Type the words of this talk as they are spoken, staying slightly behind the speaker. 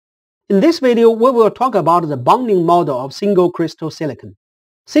In this video, we will talk about the bonding model of single crystal silicon.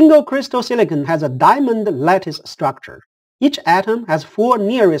 Single crystal silicon has a diamond lattice structure. Each atom has 4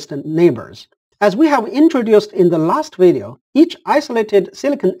 nearest neighbors. As we have introduced in the last video, each isolated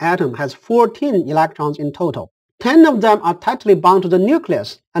silicon atom has 14 electrons in total. 10 of them are tightly bound to the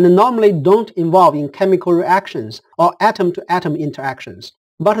nucleus and normally don't involve in chemical reactions or atom-to-atom interactions.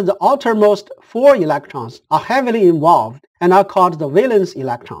 But the outermost 4 electrons are heavily involved and are called the valence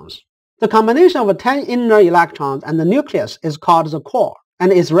electrons. The combination of the 10 inner electrons and the nucleus is called the core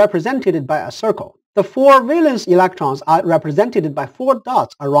and is represented by a circle. The 4 valence electrons are represented by 4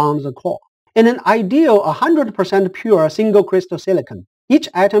 dots around the core. In an ideal 100% pure single crystal silicon, each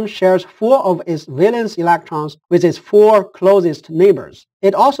atom shares 4 of its valence electrons with its 4 closest neighbors.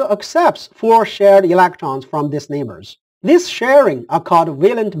 It also accepts 4 shared electrons from these neighbors. These sharing are called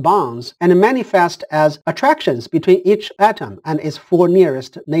valent bonds and manifest as attractions between each atom and its 4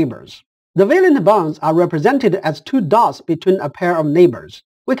 nearest neighbors. The valent bonds are represented as 2 dots between a pair of neighbors.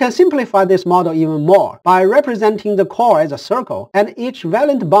 We can simplify this model even more by representing the core as a circle and each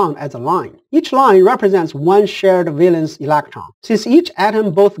valent bond as a line. Each line represents 1 shared valence electron. Since each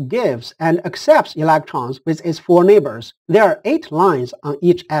atom both gives and accepts electrons with its 4 neighbors, there are 8 lines on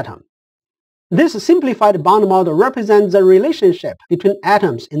each atom. This simplified bond model represents the relationship between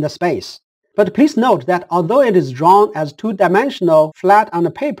atoms in the space. But please note that although it is drawn as 2-dimensional flat on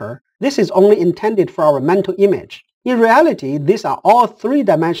the paper, this is only intended for our mental image. In reality, these are all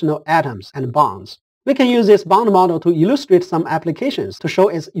 3-dimensional atoms and bonds. We can use this bond model to illustrate some applications to show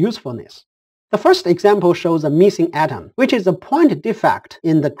its usefulness. The first example shows a missing atom, which is a point defect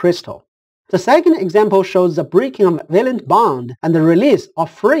in the crystal. The second example shows the breaking of a valent bond and the release or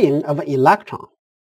freeing of an electron.